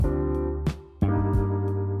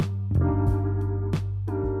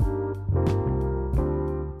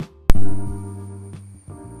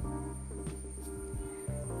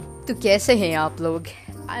तो कैसे हैं आप लोग?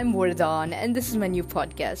 आई एम वरदान and this is my new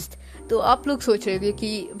podcast. तो आप लोग सोच रहे होंगे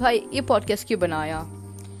कि भाई ये पॉडकास्ट क्यों बनाया?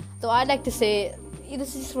 तो I like to say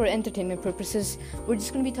this is for entertainment purposes. We're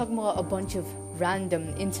just going to be talking about a bunch of random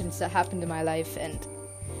incidents that happened in my life, and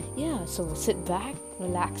yeah, so sit back,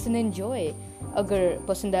 relax and enjoy. अगर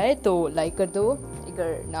पसंद आए तो like कर दो,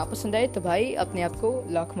 अगर ना पसंद आए तो भाई अपने आप को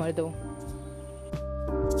लॉक मार दो।